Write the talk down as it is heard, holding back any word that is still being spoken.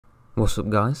What's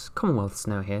up guys, Commonwealth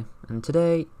Snow here, and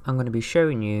today I'm going to be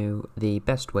showing you the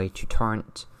best way to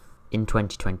torrent in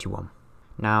 2021.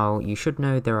 Now you should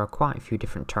know there are quite a few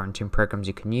different torrenting programs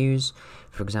you can use.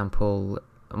 For example,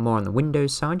 more on the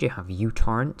Windows side you have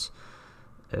uTorrent,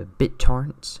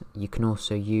 BitTorrent. You can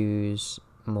also use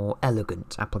more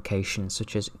elegant applications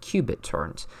such as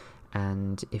QBitTorrent,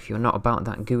 and if you're not about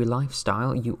that GUI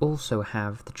lifestyle, you also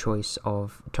have the choice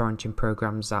of torrenting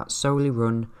programs that solely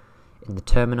run in the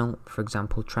terminal, for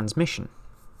example Transmission.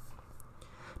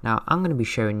 Now I'm going to be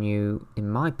showing you, in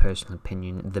my personal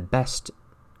opinion, the best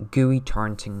GUI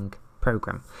torrenting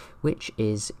program, which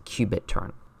is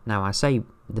QBitTorrent. Now I say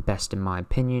the best in my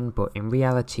opinion, but in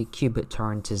reality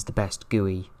QBitTorrent is the best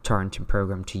GUI torrenting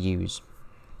program to use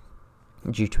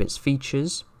due to its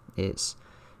features, its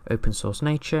open source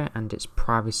nature, and its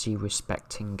privacy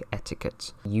respecting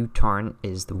etiquette. uTorrent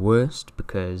is the worst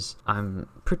because I'm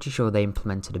pretty sure they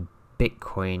implemented a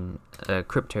Bitcoin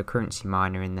cryptocurrency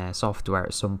miner in their software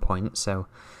at some point, so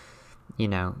you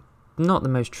know, not the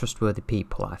most trustworthy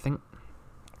people, I think.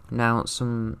 Now,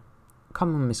 some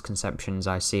common misconceptions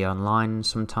I see online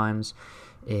sometimes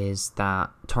is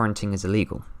that torrenting is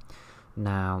illegal.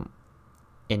 Now,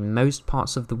 in most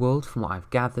parts of the world, from what I've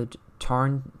gathered,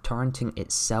 torrenting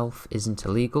itself isn't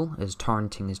illegal, as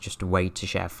torrenting is just a way to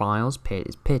share files,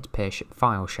 peer-to-peer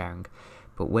file sharing.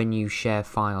 But when you share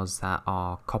files that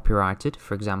are copyrighted,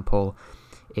 for example,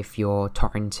 if you're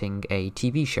torrenting a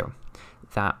TV show,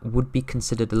 that would be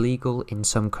considered illegal in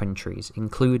some countries,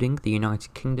 including the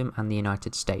United Kingdom and the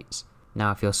United States.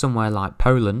 Now, if you're somewhere like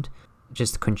Poland,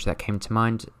 just the country that came to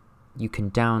mind, you can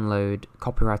download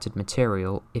copyrighted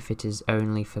material if it is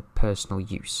only for personal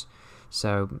use.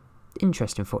 So,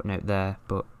 interesting footnote there,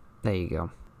 but there you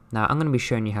go. Now I'm going to be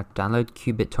showing you how to download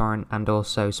QBitTorrent and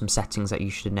also some settings that you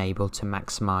should enable to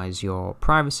maximize your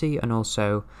privacy and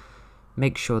also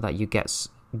make sure that you get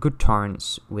good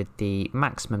torrents with the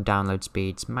maximum download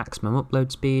speeds, maximum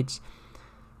upload speeds,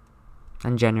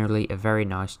 and generally a very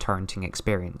nice torrenting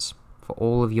experience for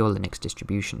all of your Linux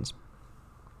distributions.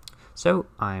 So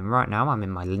right now I'm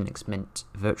in my Linux Mint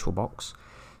VirtualBox.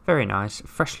 Very nice,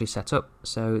 freshly set up.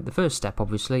 So the first step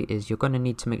obviously is you're going to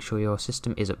need to make sure your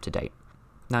system is up to date.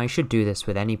 Now you should do this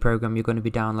with any program you're going to be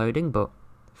downloading, but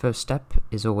first step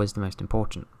is always the most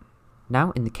important.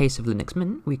 Now in the case of Linux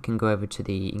Mint, we can go over to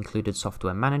the included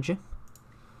software manager,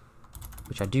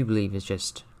 which I do believe is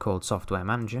just called software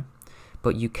manager,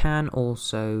 but you can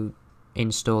also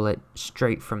install it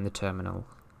straight from the terminal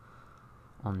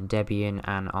on Debian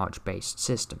and Arch based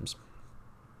systems.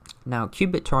 Now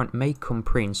QBitTorrent may come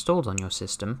pre-installed on your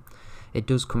system. It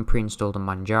does come pre-installed on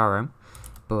Manjaro,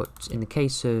 but in the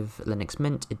case of Linux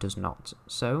Mint it does not.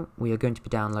 So we are going to be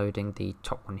downloading the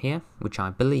top one here, which I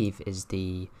believe is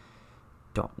the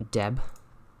 .deb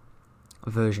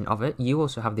version of it. You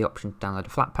also have the option to download a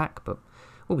Flatpak, but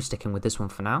we'll be sticking with this one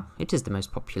for now. It is the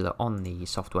most popular on the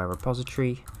software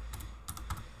repository.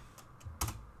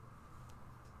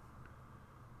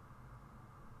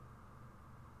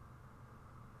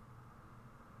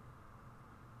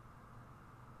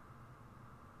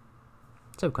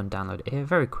 So we can download it here,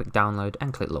 very quick download,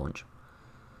 and click launch.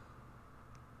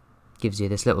 Gives you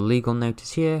this little legal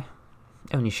notice here,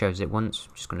 only shows it once,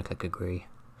 just going to click agree.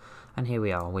 And here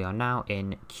we are now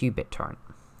in QBitTorrent.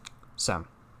 So,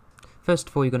 first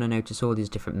of all you're going to notice all these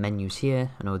different menus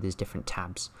here, and all these different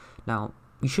tabs. Now,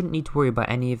 you shouldn't need to worry about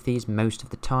any of these most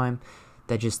of the time,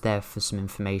 they're just there for some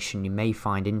information you may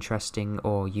find interesting,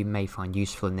 or you may find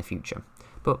useful in the future.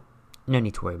 But, no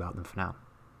need to worry about them for now.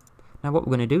 Now what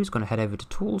we're going to do is going to head over to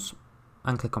Tools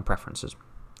and click on Preferences.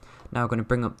 Now we're going to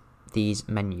bring up these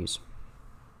menus.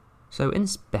 So in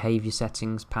this Behavior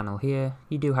Settings panel here,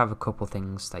 you do have a couple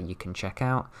things that you can check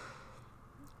out.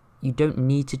 You don't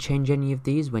need to change any of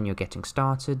these when you're getting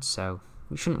started, so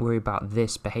we shouldn't worry about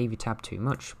this Behavior tab too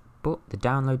much, but the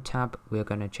Download tab, we're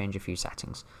going to change a few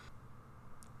settings.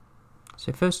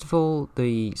 So first of all,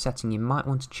 the setting you might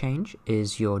want to change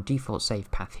is your default save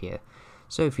path here.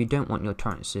 So if you don't want your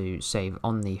torrent to save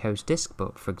on the host disk,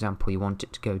 but for example you want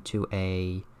it to go to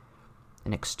an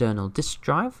external disk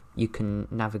drive, you can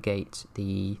navigate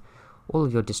all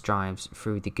of your disk drives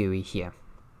through the GUI here.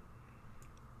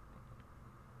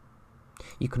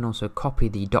 You can also copy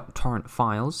the .torrent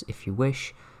files if you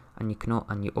wish, and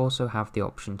you also have the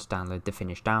option to download the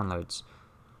finished downloads.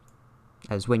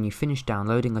 As when you finish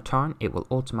downloading a torrent, it will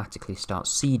automatically start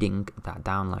seeding that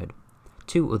download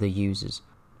to other users.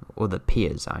 Or the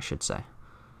peers, I should say.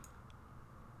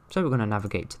 So we're going to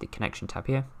navigate to the connection tab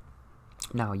here.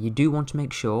 Now you do want to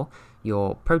make sure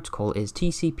your protocol is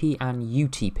TCP and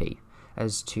UTP,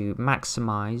 as to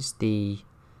maximize the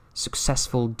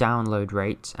successful download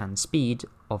rate and speed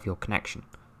of your connection.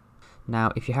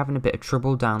 Now, if you're having a bit of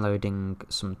trouble downloading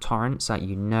some torrents that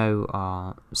you know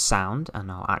are sound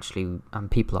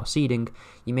and people are seeding,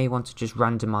 you may want to just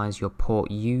randomize your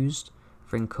port used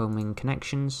for incoming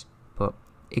connections, but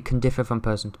it can differ from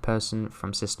person to person,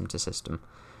 from system to system.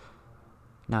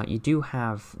 Now, you do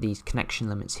have these connection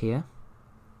limits here.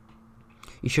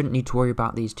 You shouldn't need to worry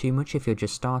about these too much if you're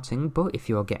just starting, but if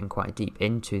you're getting quite deep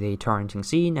into the torrenting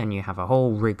scene and you have a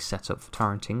whole rig set up for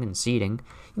torrenting and seeding,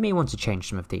 you may want to change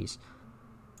some of these.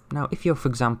 Now, if you're, for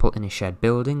example, in a shared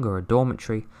building or a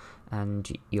dormitory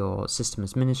and your system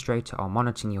administrator are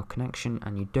monitoring your connection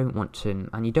and you don't want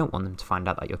them to find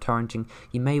out that you're torrenting,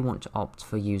 you may want to opt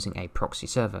for using a proxy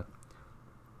server.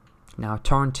 Now,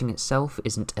 torrenting itself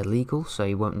isn't illegal, so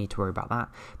you won't need to worry about that,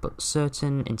 but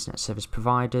certain internet service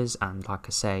providers and, like I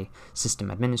say, system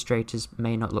administrators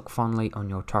may not look fondly on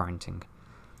your torrenting.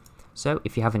 So,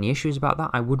 if you have any issues about that,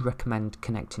 I would recommend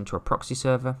connecting to a proxy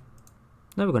server.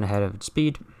 Now we're going to head over to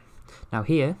speed. Now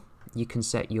here, you can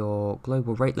set your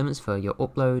global rate limits for your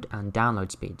upload and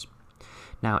download speeds.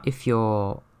 Now, if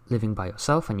you're living by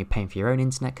yourself and you're paying for your own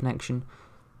internet connection,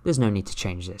 there's no need to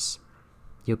change this.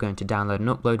 You're going to download and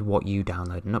upload what you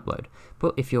download and upload.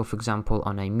 But if you're, for example,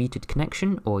 on a metered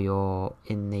connection or you're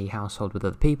in the household with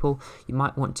other people, you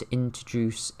might want to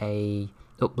introduce a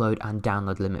upload and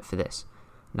download limit for this.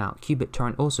 Now,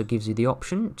 qBittorrent also gives you the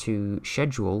option to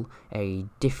schedule a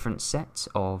different set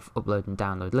of upload and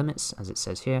download limits, as it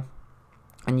says here,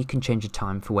 and you can change the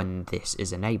time for when this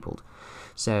is enabled.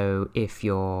 So if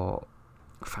your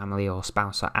family or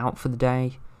spouse are out for the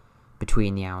day,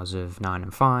 between the hours of 9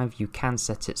 and 5, you can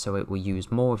set it so it will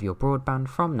use more of your broadband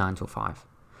from 9 till 5,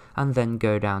 and then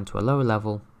go down to a lower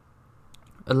level,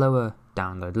 a lower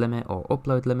download limit or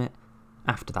upload limit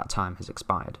after that time has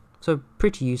expired. So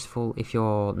pretty useful if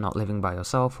you're not living by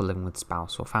yourself or living with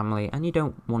spouse or family and you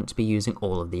don't want to be using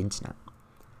all of the internet.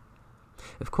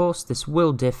 Of course, this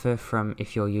will differ from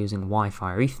if you're using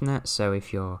Wi-Fi or Ethernet, so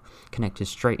if you're connected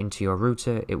straight into your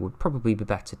router, it would probably be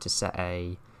better to set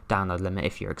a download limit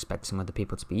if you're expecting other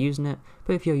people to be using it,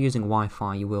 but if you're using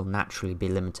Wi-Fi, you will naturally be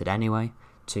limited anyway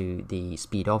to the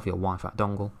speed of your Wi-Fi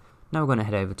dongle. Now we're going to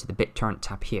head over to the BitTorrent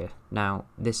tab here. Now,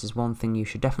 this is one thing you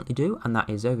should definitely do, and that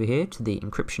is over here to the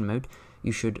encryption mode.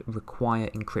 You should require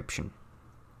encryption.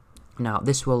 Now,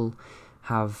 this will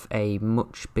have a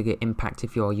much bigger impact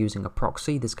if you're using a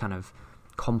proxy. This kind of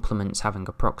complements having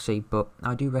a proxy, but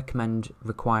I do recommend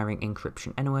requiring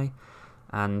encryption anyway,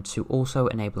 and to also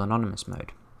enable anonymous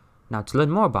mode. Now, to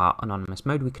learn more about anonymous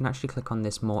mode, we can actually click on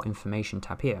this More Information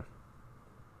tab here.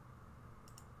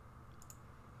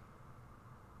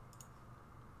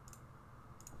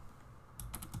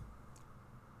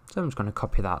 So I'm just going to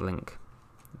copy that link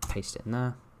and paste it in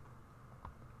there.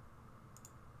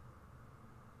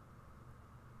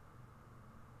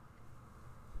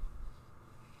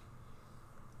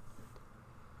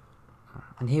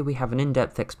 And here we have an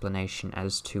in-depth explanation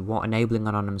as to what enabling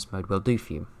anonymous mode will do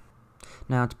for you.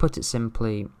 Now, to put it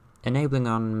simply, enabling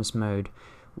anonymous mode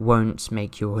won't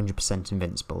make you 100%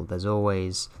 invincible. There's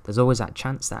always that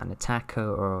chance that an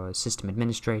attacker or a system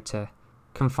administrator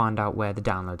can find out where the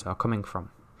downloads are coming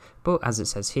from. But as it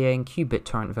says here, in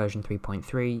qBittorrent version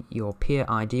 3.3, your peer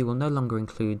ID will no longer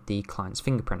include the client's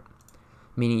fingerprint,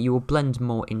 meaning you will blend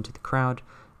more into the crowd.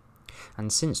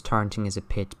 And since torrenting is a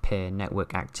peer-to-peer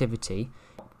network activity,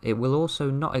 it will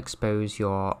also not expose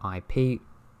your IP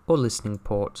or listening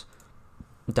port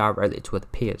directly to other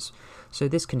peers. So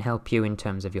this can help you in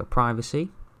terms of your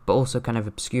privacy, but also kind of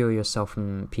obscure yourself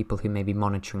from people who may be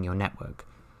monitoring your network.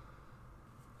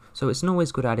 So it's an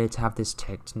always good idea to have this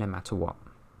ticked no matter what.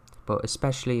 But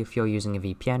especially if you're using a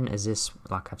VPN, as this,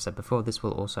 like I've said before, this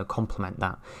will also complement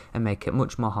that and make it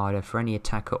much more harder for any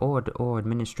attacker or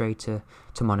administrator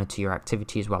to monitor your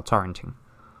activities while torrenting.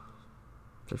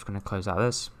 So I'm just going to close out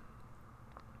this.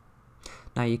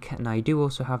 Now you do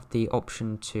also have the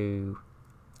option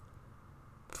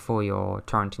for your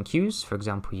torrenting queues. For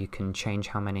example, you can change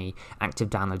how many active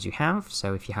downloads you have.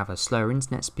 So if you have a slower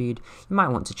internet speed, you might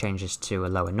want to change this to a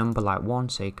lower number like 1,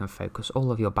 so you can focus all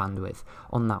of your bandwidth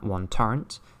on that one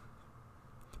torrent.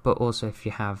 But also if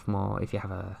you have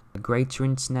a greater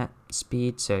internet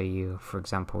speed, so for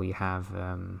example you have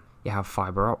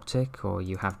fiber optic or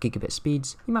you have gigabit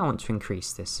speeds, you might want to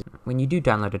increase this. When you do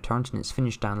download a torrent and it's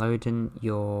finished downloading,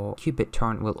 your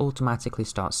qBittorrent will automatically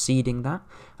start seeding that,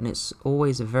 and it's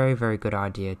always a very, very good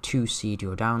idea to seed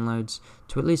your downloads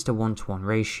to at least a 1-to-1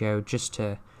 ratio, just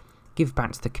to give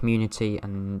back to the community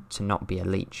and to not be a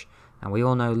leech. And we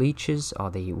all know leeches are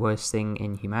the worst thing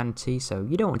in humanity, so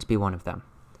you don't want to be one of them.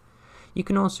 You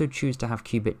can also choose to have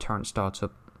qBittorrent start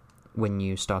up when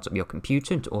you start up your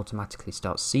computer to automatically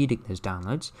start seeding those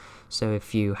downloads. So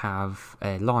if you have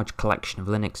a large collection of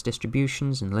Linux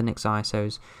distributions and Linux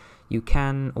ISOs, you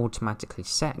can automatically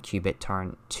set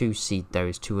qBittorrent to seed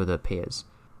those to other peers.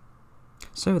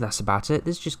 So that's about it.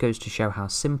 This just goes to show how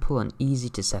simple and easy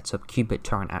to set up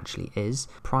qBittorrent actually is,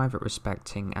 private,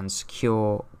 respecting and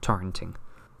secure torrenting.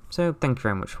 So thank you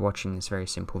very much for watching this very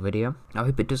simple video. I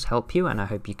hope it does help you, and I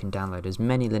hope you can download as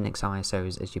many Linux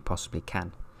ISOs as you possibly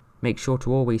can. Make sure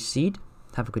to always seed.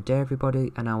 Have a good day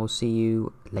everybody, and I will see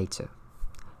you later.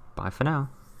 Bye for now.